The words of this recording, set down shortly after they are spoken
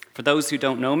For those who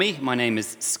don't know me, my name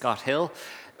is Scott Hill.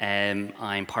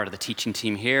 I'm part of the teaching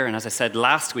team here, and as I said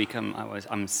last week,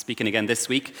 I'm speaking again this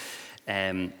week.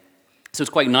 So it's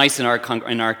quite nice in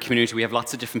our community. We have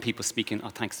lots of different people speaking. Oh,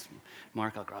 thanks,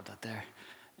 Mark. I'll grab that there.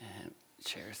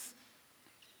 Cheers.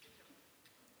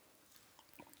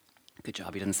 Good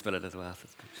job. You didn't spill it as well.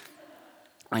 That's good.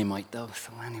 I might though.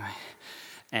 So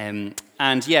anyway,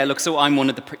 so I'm one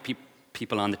of the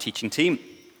people on the teaching team.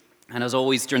 And as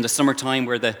always, during the summertime,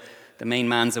 where the main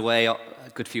man's away, a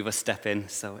good few of us step in.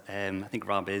 So I think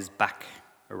Rob is back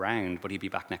around, but he'll be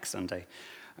back next Sunday,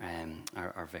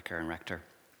 our vicar and rector.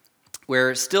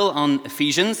 We're still on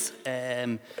Ephesians,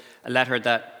 a letter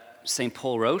that St.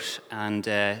 Paul wrote, and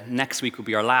next week will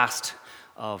be our last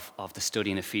of the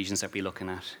study in Ephesians that we'll be looking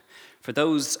at. For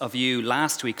those of you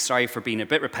last week, sorry for being a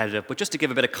bit repetitive, but just to give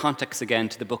a bit of context again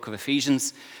to the book of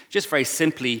Ephesians, just very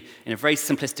simply, in a very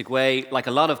simplistic way, like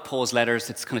a lot of Paul's letters,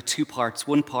 it's kind of two parts.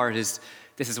 One part is,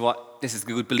 this is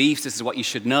good beliefs, this is what you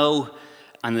should know.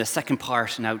 And the second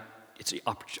part, now it's an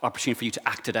opportunity for you to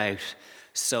act it out.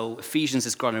 So Ephesians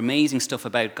has got amazing stuff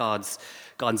about God's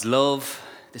love.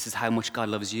 This is how much God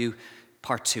loves you.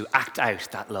 Part 2, act out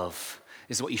that love.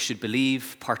 This is what you should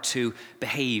believe. Part 2,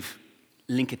 behave.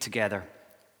 Link it together.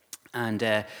 And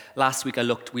last week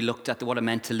we looked at what it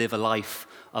meant to live a life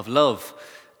of love.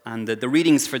 And the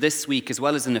readings for this week, as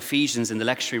well as in Ephesians, in the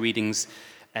lectionary readings,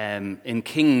 in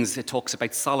Kings, it talks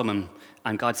about Solomon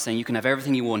and God saying, you can have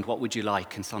everything you want, what would you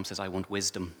like? And Solomon says, I want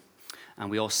wisdom. And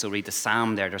we also read the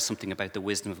Psalm there, there's something about the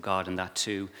wisdom of God in that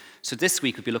too. So this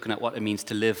week we'll be looking at what it means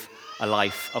to live a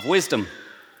life of wisdom.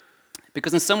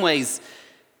 Because in some ways,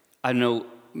 I don't know,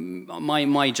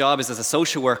 my job is as a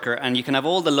social worker, and you can have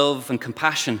all the love and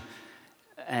compassion.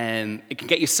 It can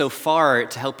get you so far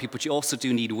to help people, but you also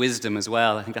do need wisdom as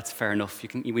well. I think that's fair enough.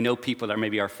 We know people that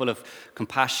maybe are full of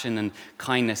compassion and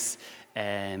kindness,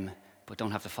 but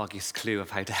don't have the foggiest clue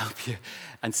of how to help you.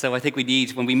 And so I think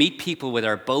when we meet people with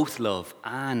our both love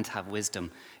and have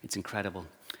wisdom, it's incredible.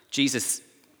 Jesus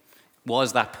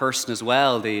was that person as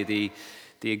well, the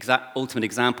exact ultimate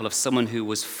example of someone who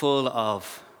was full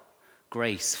of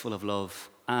grace, full of love,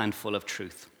 and full of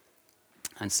truth.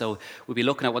 And so we'll be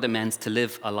looking at what it means to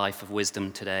live a life of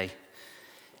wisdom today.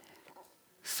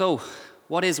 So,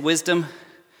 what is wisdom?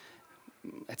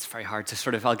 It's very hard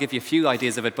to I'll give you a few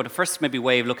ideas of it, but the first maybe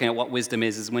way of looking at what wisdom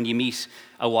is when you meet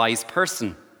a wise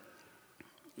person.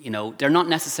 You know, they're not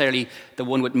necessarily the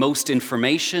one with most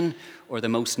information or the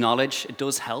most knowledge. It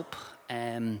does help.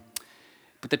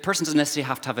 But the person doesn't necessarily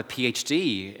have to have a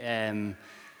PhD.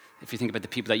 If you think about the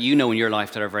people that you know in your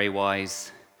life that are very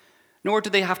wise, nor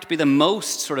do they have to be the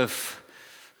most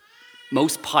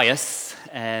pious.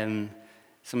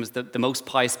 Some of the most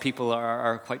pious people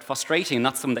are quite frustrating,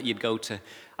 not someone that you'd go to.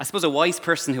 I suppose a wise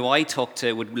person who I talk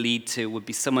to would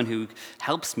be someone who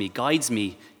helps me, guides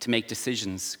me to make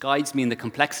decisions, guides me in the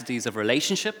complexities of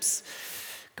relationships,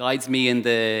 guides me in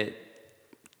the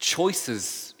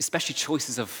choices, especially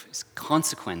choices of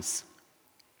consequence.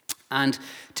 And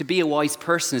to be a wise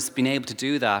person is being able to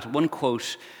do that. One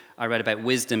quote I read about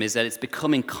wisdom is that it's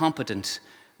becoming competent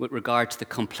with regard to the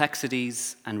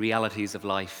complexities and realities of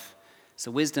life.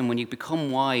 So wisdom, when you become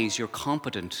wise, you're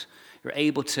competent. You're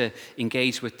able to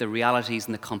engage with the realities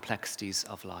and the complexities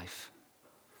of life.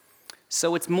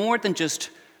 So it's more than just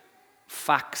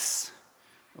facts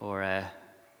or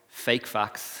fake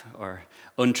facts or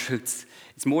untruths.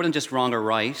 It's more than just wrong or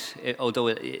right, although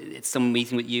it's some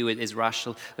meeting with you, it is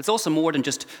rational. It's also more than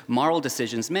just moral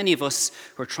decisions. Many of us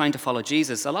who are trying to follow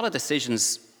Jesus, a lot of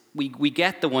decisions, we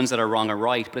get the ones that are wrong or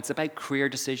right, but it's about career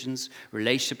decisions,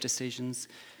 relationship decisions.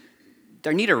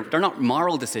 They're not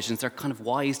moral decisions, they're kind of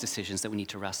wise decisions that we need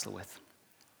to wrestle with.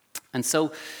 And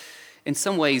so, in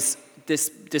some ways,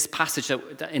 this passage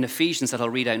in Ephesians that I'll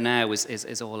read out now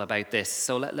is all about this.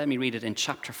 So let me read it in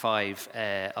chapter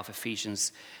 5 of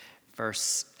Ephesians,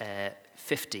 verse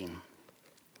 15.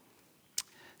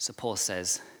 So Paul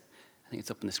says, I think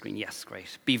it's up on the screen. Yes,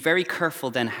 great. Be very careful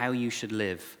then how you should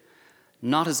live,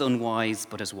 not as unwise,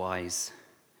 but as wise,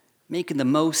 making the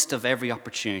most of every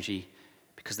opportunity,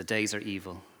 because the days are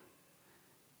evil.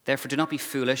 Therefore, do not be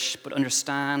foolish, but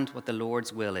understand what the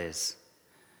Lord's will is.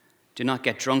 Do not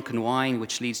get drunk in wine,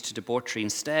 which leads to debauchery.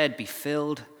 Instead, be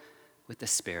filled with the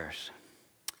Spirit.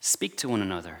 Speak to one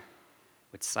another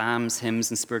with psalms,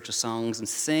 hymns, and spiritual songs, and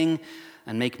sing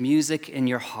and make music in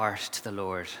your heart to the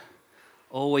Lord,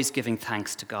 always giving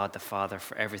thanks to God the Father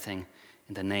for everything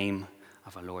in the name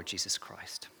of our Lord Jesus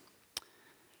Christ.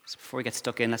 So before we get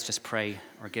stuck in, let's just pray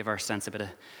or give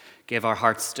our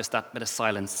hearts just that bit of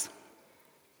silence.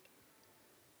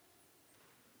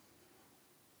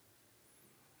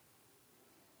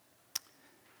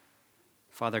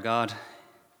 Father God,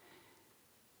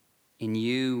 in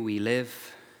you we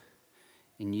live,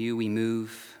 in you we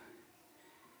move,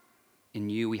 in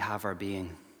you we have our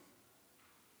being.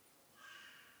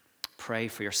 Pray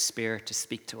for your Spirit to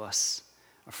speak to us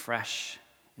afresh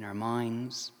in our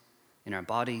minds, in our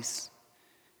bodies,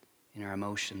 in our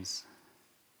emotions.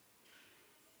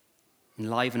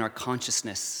 Enliven our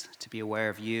consciousness to be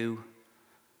aware of you,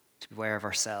 to be aware of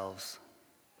ourselves.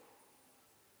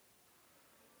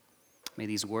 May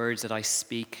these words that I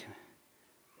speak,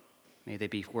 may they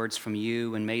be words from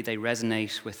you, and may they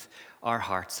resonate with our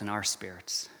hearts and our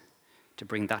spirits to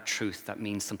bring that truth that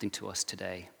means something to us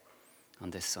today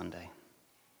on this Sunday.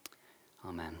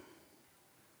 Amen.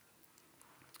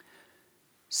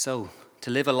 So,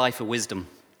 to live a life of wisdom.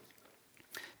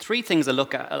 3 things I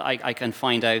look at, I can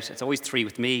find out. It's always 3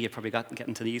 with me. You've probably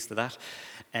getting to the used to that.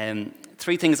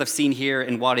 3 things I've seen here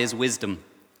in what is wisdom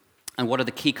and what are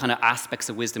the key kind of aspects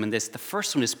of wisdom in this. The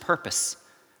first one is purpose.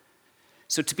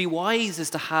 So to be wise is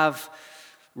to have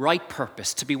right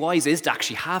purpose. To be wise is to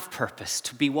actually have purpose.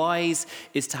 To be wise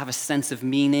is to have a sense of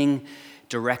meaning,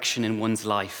 direction in one's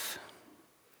life.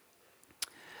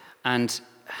 And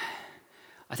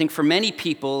I think for many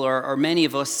people, or many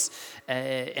of us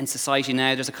in society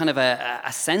now, there's a kind of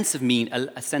a sense of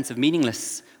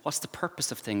meaningless. What's the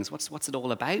purpose of things? What's it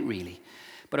all about, really?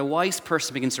 But a wise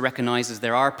person begins to recognize that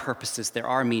there are purposes, there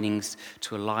are meanings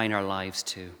to align our lives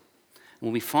to. And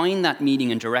when we find that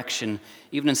meaning and direction,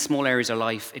 even in small areas of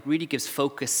life, it really gives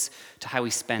focus to how we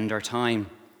spend our time.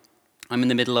 I'm in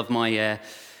the middle of my a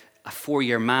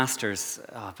 4-year master's,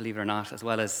 believe it or not, as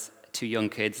well as 2 young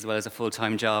kids, as well as a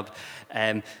full-time job.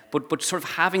 But sort of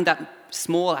having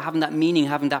that meaning,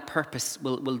 having that purpose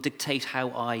will dictate how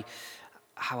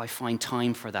I find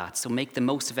time for that. So make the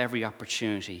most of every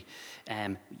opportunity.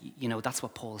 That's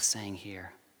what Paul is saying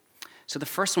here. So the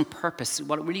first one, purpose,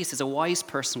 what it really is a wise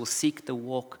person will seek the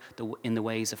walk in the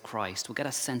ways of Christ. We'll get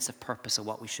a sense of purpose of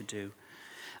what we should do.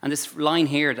 And this line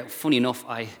here that, funny enough,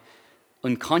 I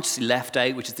unconsciously left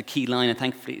out, which is the key line, and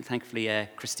thankfully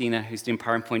Christina, who's doing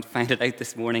PowerPoint, found it out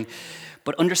this morning.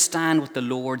 But understand what the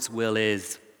Lord's will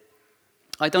is.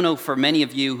 I don't know, for many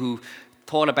of you who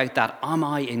thought about that, am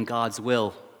I in God's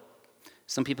will?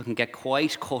 Some people can get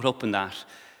quite caught up in that.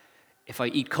 If I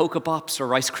eat Cocoa Pops or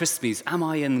Rice Krispies, am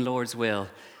I in the Lord's will?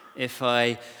 If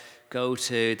I go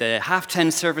to the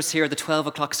 10:30 service here, or the 12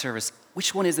 o'clock service,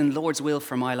 which one is in the Lord's will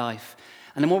for my life?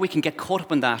 And the more we can get caught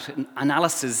up in that,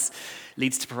 analysis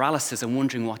leads to paralysis and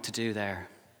wondering what to do there.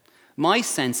 My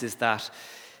sense is that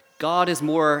God is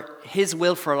more his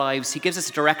will for our lives. He gives us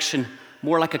a direction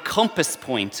more like a compass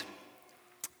point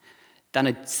than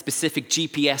a specific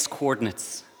GPS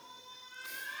coordinates.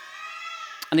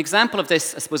 An example of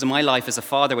this, I suppose, in my life as a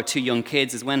father with 2 young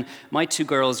kids is when my 2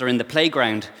 girls are in the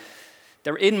playground.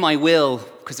 They're in my will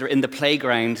because they're in the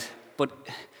playground, but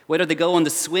whether they go on the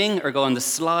swing or go on the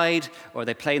slide or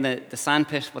they play in the sand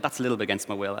pit, well, that's a little bit against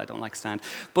my will. I don't like sand.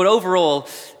 But overall,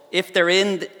 if they're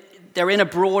in a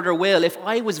broader will. If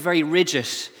I was very rigid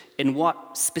in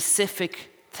what specific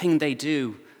thing they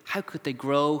do, how could they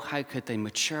grow? How could they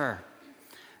mature?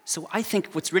 So I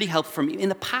think what's really helpful for me, in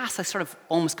the past, I sort of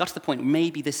almost got to the point,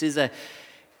 maybe this is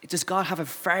does God have a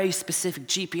very specific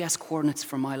GPS coordinates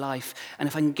for my life? And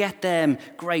if I can get them,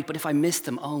 great. But if I miss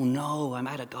them, oh no, I'm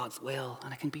out of God's will.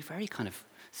 And it can be very kind of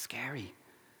scary.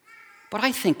 But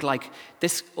I think like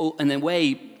this, in a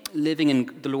way, living in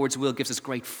the Lord's will gives us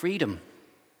great freedom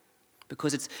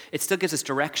because it still gives us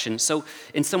direction. So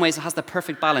in some ways, it has the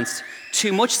perfect balance.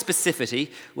 Too much specificity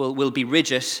will be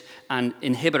rigid and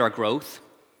inhibit our growth.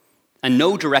 And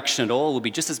no direction at all will be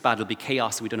just as bad. It'll be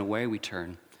chaos and we don't know where we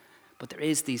turn. But there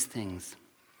is these things.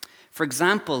 For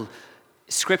example,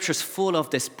 Scripture's full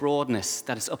of this broadness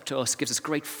that is up to us, gives us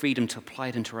great freedom to apply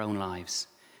it into our own lives.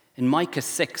 In Micah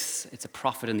 6, it's a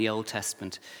prophet in the Old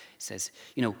Testament, it says,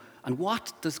 and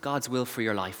what does God's will for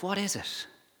your life? What is it?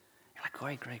 You're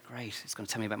like, great. It's going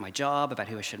to tell me about my job, about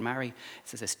who I should marry. It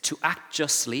says this, to act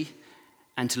justly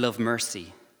and to love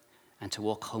mercy and to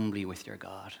walk humbly with your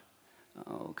God.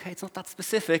 Okay, it's not that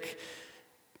specific.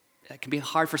 It can be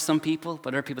hard for some people,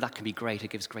 but other people that can be great. It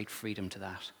gives great freedom to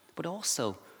that. But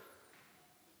also,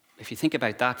 if you think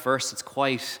about that verse, it's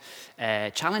quite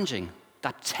challenging.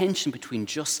 That tension between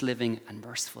just living and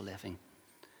merciful living,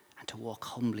 and to walk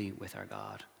humbly with our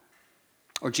God.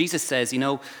 Or Jesus says,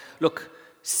 look,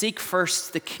 seek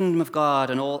first the kingdom of God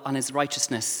and his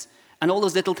righteousness, and all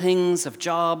those little things of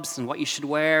jobs and what you should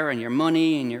wear and your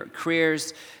money and your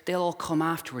careers, they'll all come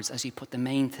afterwards as you put the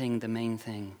main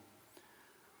thing.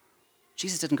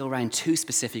 Jesus didn't go around too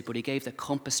specific, but he gave the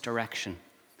compass direction.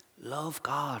 Love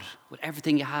God with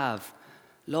everything you have.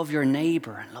 Love your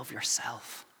neighbor and love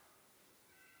yourself.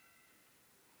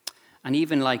 And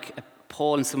even like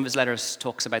Paul in some of his letters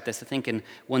talks about this. I think in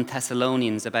 1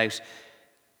 Thessalonians about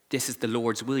this is the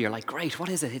Lord's will. You're like, great, what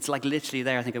is it? It's like literally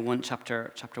there, I think in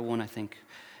chapter 1, I think.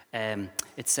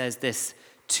 It says this,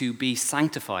 to be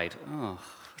sanctified. Oh,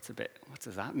 what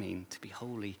does that mean, to be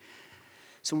holy?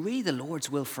 So really the Lord's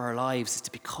will for our lives is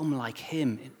to become like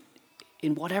him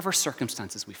in whatever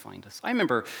circumstances we find us. I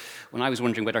remember when I was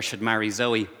wondering whether I should marry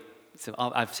Zoe. So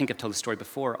I think I've told the story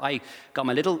before. I got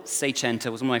my little Seicento, it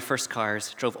was one of my first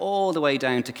cars, drove all the way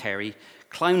down to Kerry,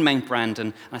 climbed Mount Brandon,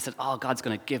 and I said, God's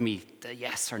going to give me the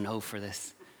yes or no for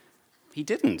this. He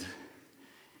didn't.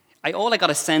 All I got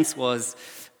a sense was,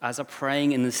 as I'm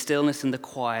praying in the stillness and the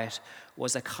quiet,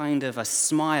 was a kind of a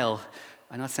smile,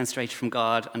 I know it sounds straight from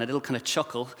God, and a little kind of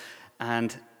chuckle,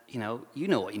 and you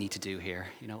know what you need to do here,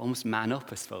 almost man up,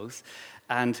 I suppose.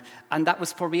 And that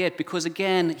was probably it, because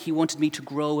again, he wanted me to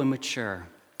grow and mature.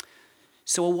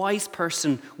 So a wise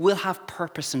person will have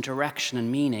purpose and direction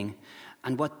and meaning.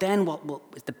 And what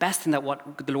the best thing that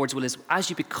what the Lord's will is, as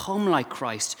you become like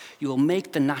Christ, you will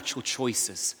make the natural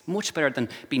choices. Much better than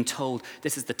being told,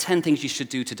 this is the 10 things you should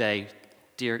do today,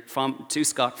 dear, to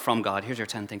Scott from God. Here's your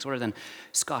 10 things. Rather than,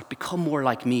 Scott, become more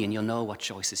like me and you'll know what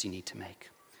choices you need to make.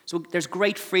 So there's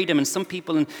great freedom, and some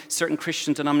people in certain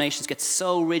Christian denominations get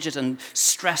so rigid and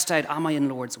stressed out, am I in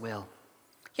Lord's will?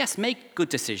 Yes, make good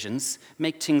decisions,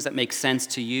 make things that make sense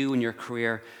to you and your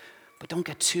career, but don't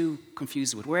get too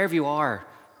confused with it. Wherever you are,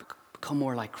 become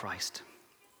more like Christ.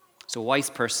 So a wise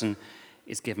person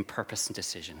is given purpose and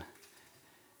decision,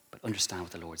 but understand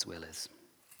what the Lord's will is.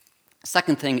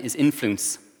 Second thing is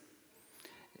influence.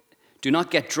 Do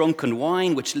not get drunk on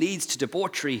wine, which leads to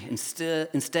debauchery.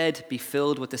 Instead, be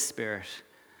filled with the Spirit.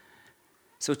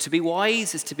 So to be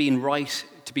wise is to be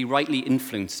rightly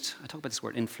influenced. I talk about this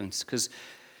word influence because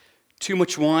too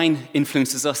much wine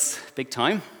influences us big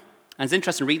time. And it's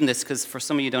interesting reading this because for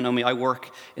some of you who don't know me, I work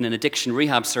in an addiction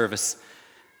rehab service.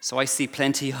 So I see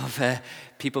plenty of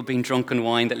people being drunk on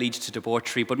wine that leads to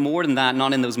debauchery. But more than that,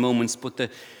 not in those moments, but the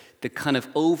kind of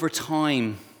over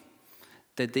time,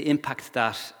 the impact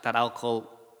that alcohol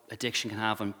addiction can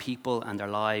have on people and their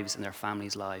lives and their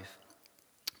families' lives.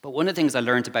 But one of the things I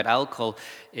learned about alcohol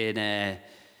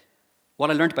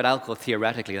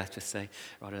theoretically, let's just say,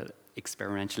 rather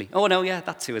experimentally. Oh, no, yeah,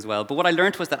 that too as well. But what I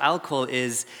learned was that alcohol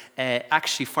is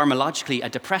actually pharmacologically a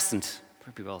depressant.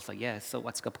 People are like, yeah, so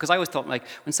what's good? Because I always thought, like,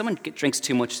 when someone drinks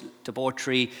too much,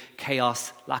 debauchery,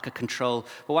 chaos, lack of control.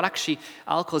 But what actually,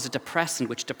 alcohol is a depressant,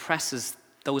 which depresses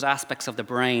those aspects of the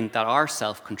brain that are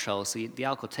self-control. So the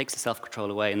alcohol takes the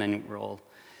self-control away, and then we're all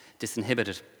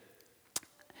disinhibited.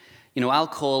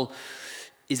 Alcohol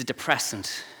is a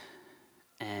depressant.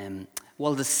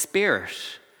 While the spirit,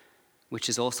 which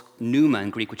is also pneuma in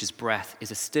Greek, which is breath,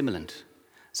 is a stimulant.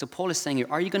 So Paul is saying here,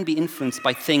 are you going to be influenced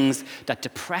by things that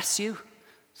depress you,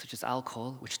 such as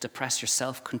alcohol, which depress your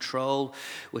self-control,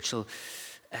 which will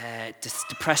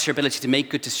depress your ability to make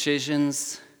good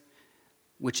decisions,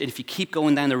 which if you keep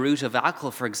going down the route of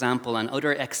alcohol, for example, and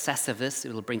other excessiveness,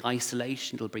 it'll bring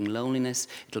isolation, it'll bring loneliness,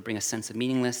 it'll bring a sense of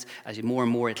meaninglessness. As you more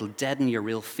and more, it'll deaden your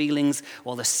real feelings,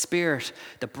 while the spirit,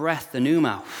 the breath, the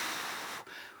pneuma,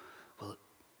 will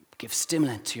give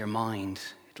stimulant to your mind.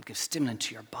 It'll give stimulant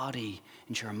to your body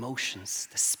and to your emotions.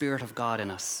 The Spirit of God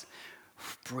in us,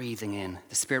 breathing in.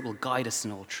 The Spirit will guide us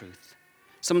in all truth.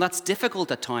 Some of that's difficult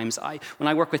at times. When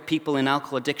I work with people in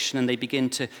alcohol addiction and they begin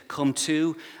to come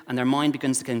to, and their mind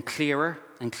begins to get clearer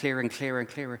and clearer and clearer and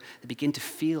clearer, they begin to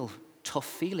feel tough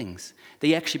feelings.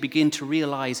 They actually begin to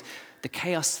realize the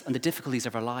chaos and the difficulties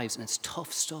of our lives, and it's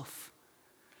tough stuff.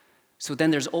 So then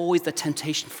there's always the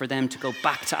temptation for them to go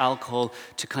back to alcohol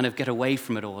to kind of get away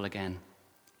from it all again.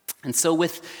 And so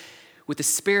with the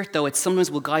Spirit, though, it sometimes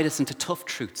will guide us into tough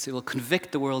truths. It will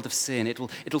convict the world of sin.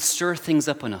 It'll stir things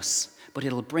up in us, but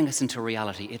it'll bring us into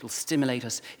reality. It'll stimulate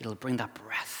us. It'll bring that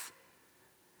breath.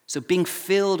 So being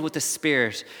filled with the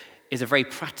Spirit is a very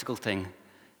practical thing.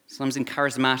 Sometimes in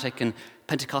charismatic and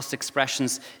Pentecostal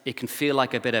expressions, it can feel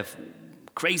like a bit of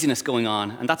craziness going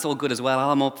on, and that's all good as well.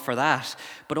 I'm up for that.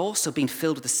 But also being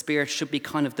filled with the Spirit should be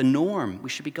kind of the norm. We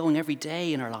should be going every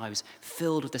day in our lives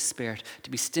filled with the Spirit, to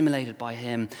be stimulated by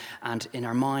Him, and in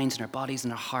our minds and our bodies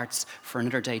and our hearts for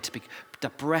another day, to be the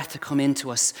breath to come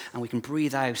into us, and we can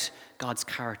breathe out God's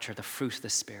character, the fruit of the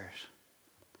Spirit.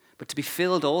 But to be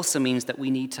filled also means that we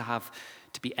need to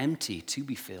be empty to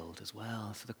be filled as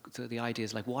well. So the idea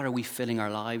is, like, what are we filling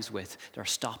our lives with that are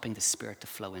stopping the Spirit to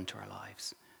flow into our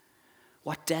lives?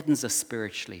 What deadens us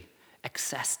spiritually?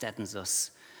 Excess deadens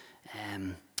us.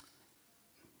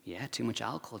 Too much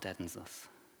alcohol deadens us.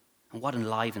 And what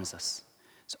enlivens us?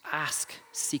 So ask,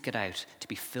 seek it out to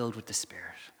be filled with the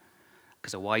Spirit,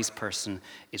 because a wise person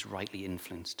is rightly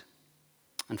influenced.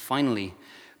 And finally,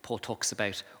 Paul talks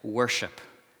about worship.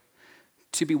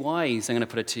 To be wise, I'm going to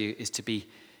put it to you, is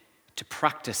to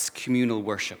practice communal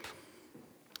worship.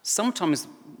 Sometimes,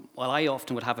 I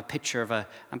often would have a picture of and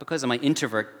because of my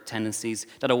introvert tendencies,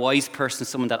 that a wise person is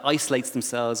someone that isolates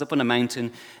themselves up on a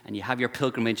mountain, and you have your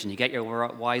pilgrimage, and you get your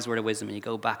wise word of wisdom, and you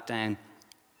go back down.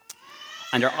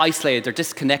 And they're isolated, they're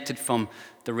disconnected from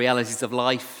the realities of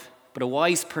life. But a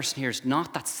wise person here is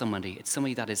not that somebody. It's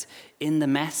somebody that is in the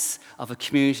mess of a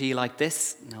community like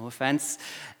this, no offense,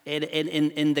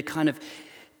 in the kind of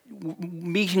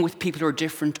meeting with people who are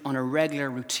different on a regular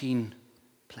routine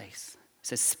place. It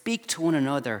says, speak to one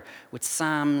another with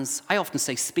psalms. I often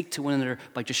say speak to one another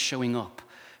by just showing up.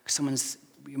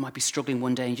 You might be struggling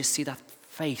one day and you just see that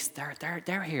face.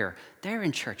 They're here. They're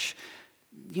in church.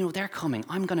 They're coming.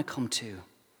 I'm going to come too.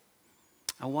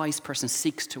 A wise person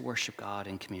seeks to worship God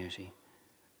in community.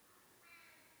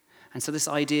 And so this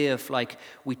idea of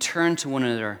we turn to one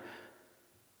another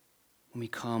when we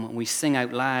come, when we sing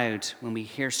out loud, when we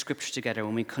hear scripture together,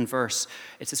 when we converse,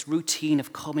 it's this routine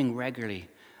of coming regularly.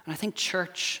 And I think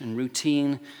church and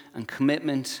routine and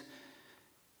commitment,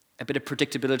 a bit of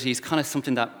predictability is kind of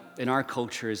something that in our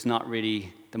culture is not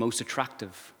really the most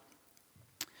attractive.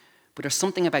 But there's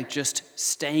something about just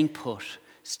staying put,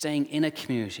 staying in a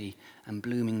community and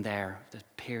blooming there, the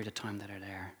period of time that are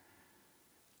there.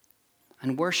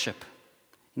 And worship.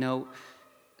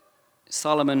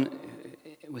 Solomon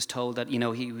was told that,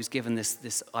 he was given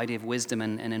this idea of wisdom.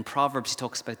 And in Proverbs, he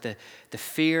talks about the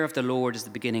fear of the Lord is the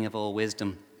beginning of all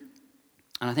wisdom.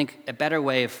 And I think a better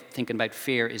way of thinking about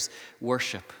fear is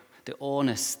worship. The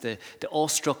awness, the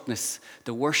awestruckness,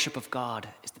 the worship of God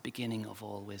is the beginning of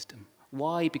all wisdom.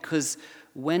 Why? Because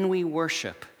when we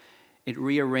worship, it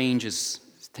rearranges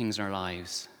things in our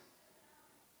lives.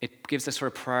 It gives a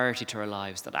sort of priority to our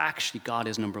lives that actually God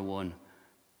is number one.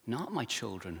 Not my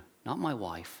children, not my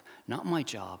wife, not my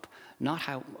job, not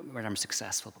whether I'm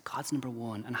successful, but God's number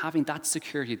one. And having that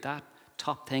security, that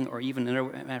top thing, or even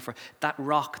another metaphor, that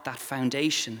rock, that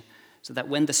foundation, so that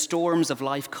when the storms of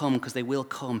life come, because they will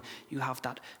come, you have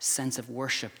that sense of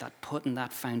worship, that putting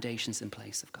that foundations in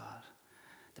place of God.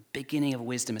 The beginning of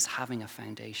wisdom is having a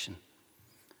foundation.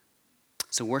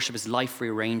 So worship is life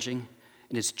rearranging.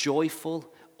 It is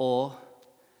joyful awe.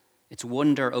 It's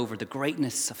wonder over the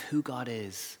greatness of who God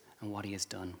is and what he has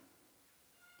done.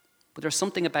 But there's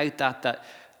something about that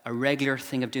a regular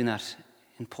thing of doing that,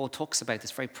 and Paul talks about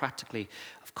this very practically,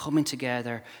 of coming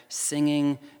together,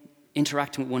 singing,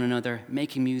 interacting with one another,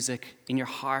 making music in your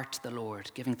heart to the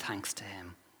Lord, giving thanks to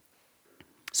him.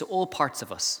 So all parts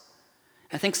of us.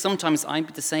 I think sometimes I'm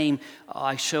the same.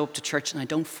 I show up to church and I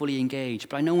don't fully engage.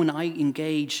 But I know when I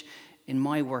engage in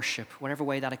my worship, whatever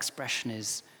way that expression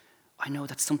is, I know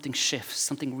that something shifts,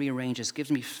 something rearranges,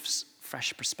 gives me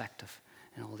fresh perspective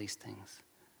in all these things.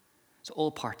 So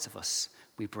all parts of us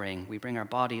we bring our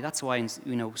body. That's why,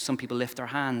 some people lift their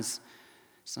hands.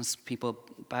 Some people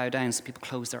bow down, some people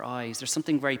close their eyes. There's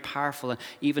something very powerful, and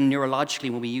even neurologically,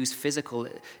 when we use physical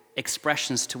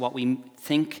expressions to what we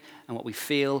think and what we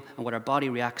feel and what our body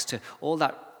reacts to, all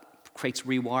that creates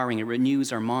rewiring. It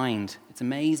renews our mind. It's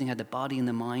amazing how the body and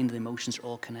the mind and the emotions are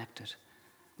all connected.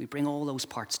 We bring all those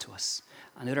parts to us.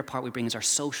 And the other part we bring is our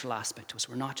social aspect to us.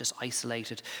 We're not just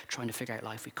isolated, trying to figure out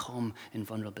life. We come in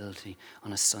vulnerability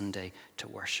on a Sunday to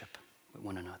worship with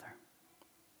one another.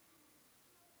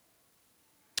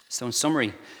 So in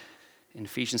summary, in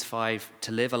Ephesians 5,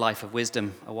 to live a life of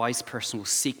wisdom, a wise person will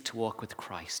seek to walk with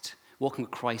Christ. Walking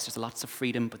with Christ, there's lots of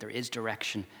freedom, but there is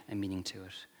direction and meaning to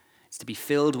it. It's to be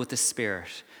filled with the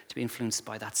Spirit, to be influenced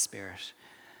by that Spirit,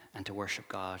 and to worship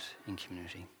God in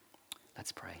community.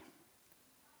 Let's pray.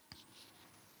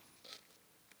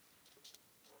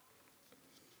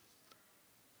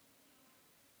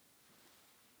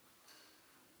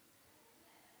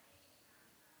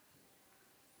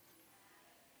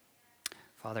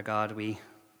 Father God, we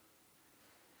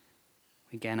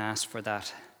again ask for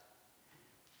that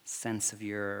sense of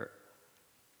your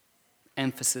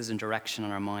emphasis and direction on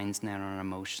our minds now, and on our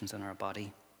emotions and our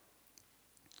body.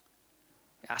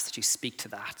 We ask that you speak to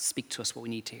that, speak to us what we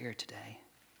need to hear today.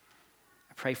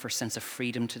 I pray for a sense of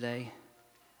freedom today,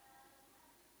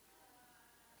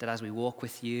 that as we walk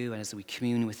with you and as we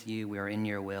commune with you, we are in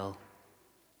your will.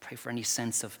 Pray for any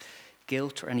sense of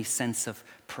guilt or any sense of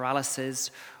paralysis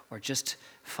or just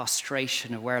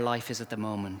frustration of where life is at the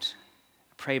moment.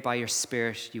 I pray by your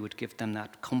Spirit you would give them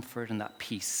that comfort and that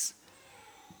peace,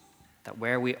 that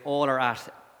where we all are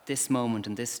at this moment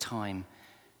and this time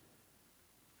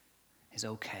is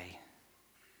okay.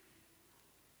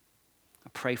 I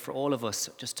pray for all of us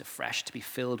just afresh to be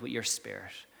filled with your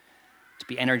Spirit, to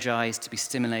be energized, to be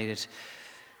stimulated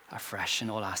afresh in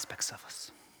all aspects of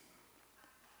us.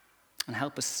 And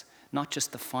help us not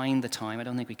just to find the time, I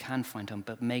don't think we can find time,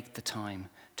 but make the time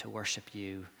to worship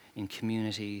you in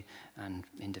community and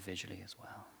individually as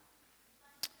well.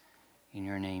 In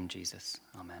your name, Jesus,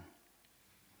 amen.